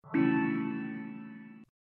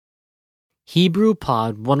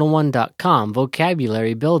HebrewPod101.com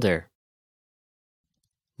Vocabulary Builder.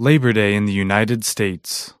 Labor Day in the United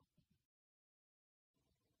States.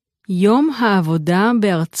 יום העבודה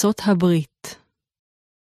בארצות הברית.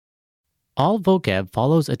 All vocab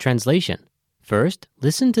follows a translation. First,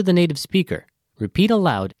 listen to the native speaker. Repeat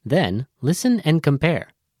aloud, then listen and compare.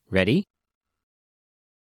 Ready?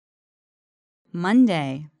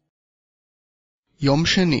 Monday, יום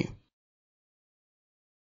שני.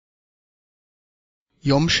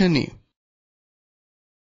 יום שני.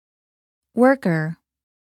 worker,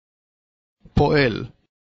 פועל.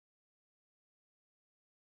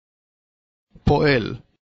 פועל.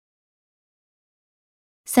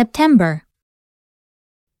 September,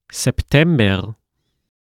 September.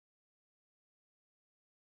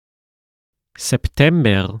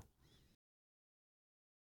 September.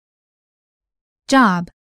 job,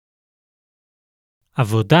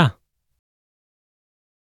 עבודה.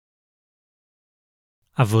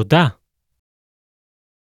 עבודה.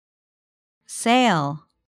 sale,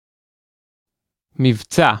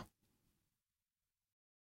 מבצע.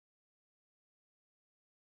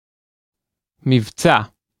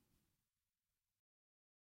 מבצע.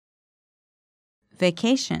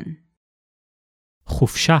 vacation,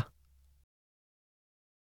 חופשה.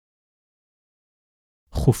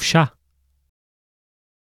 חופשה.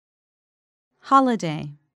 holiday,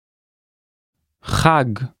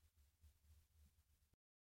 חג.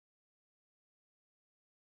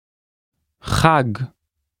 חג.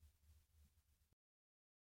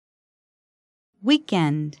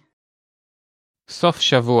 weekend, סוף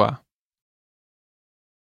שבוע.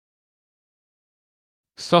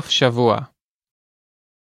 סוף שבוע.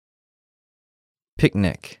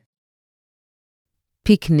 Picnic.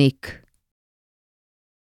 פיקניק.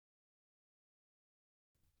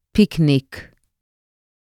 פיקניק.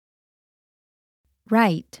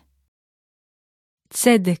 right,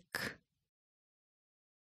 צדק.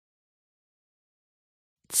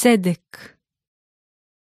 צדק.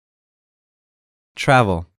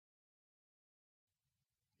 Travel.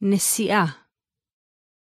 נסיעה.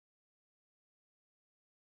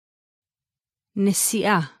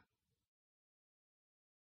 נסיעה.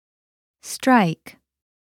 strike,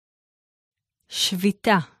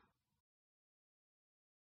 שביתה.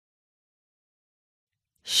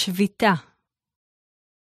 שביתה.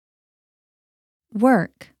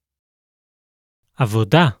 work,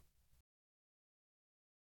 עבודה.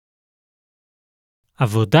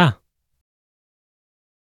 עבודה.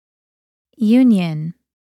 union,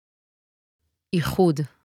 איחוד.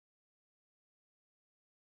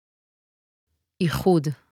 איחוד.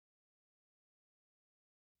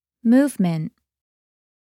 movement,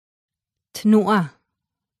 תנועה.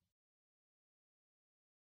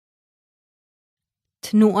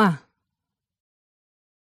 תנועה.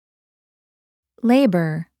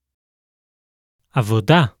 labor,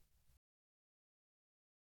 עבודה.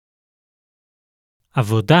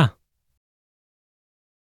 עבודה.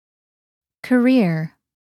 career,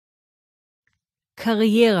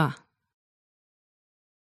 קריירה.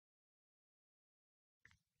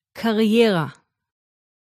 קריירה.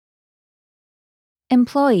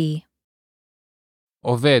 employee,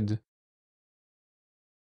 עובד.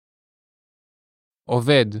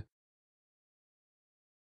 עובד.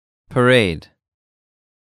 Parade.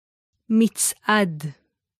 מצעד.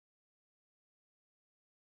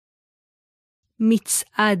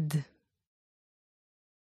 מצעד.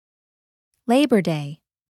 labor day,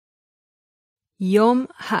 יום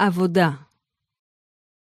העבודה.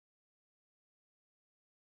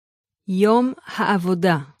 יום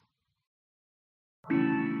העבודה.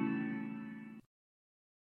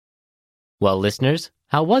 Well, listeners,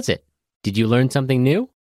 how was it? Did you learn something new?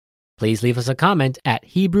 Please leave us a comment at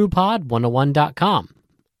HebrewPod101.com.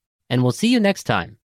 And we'll see you next time.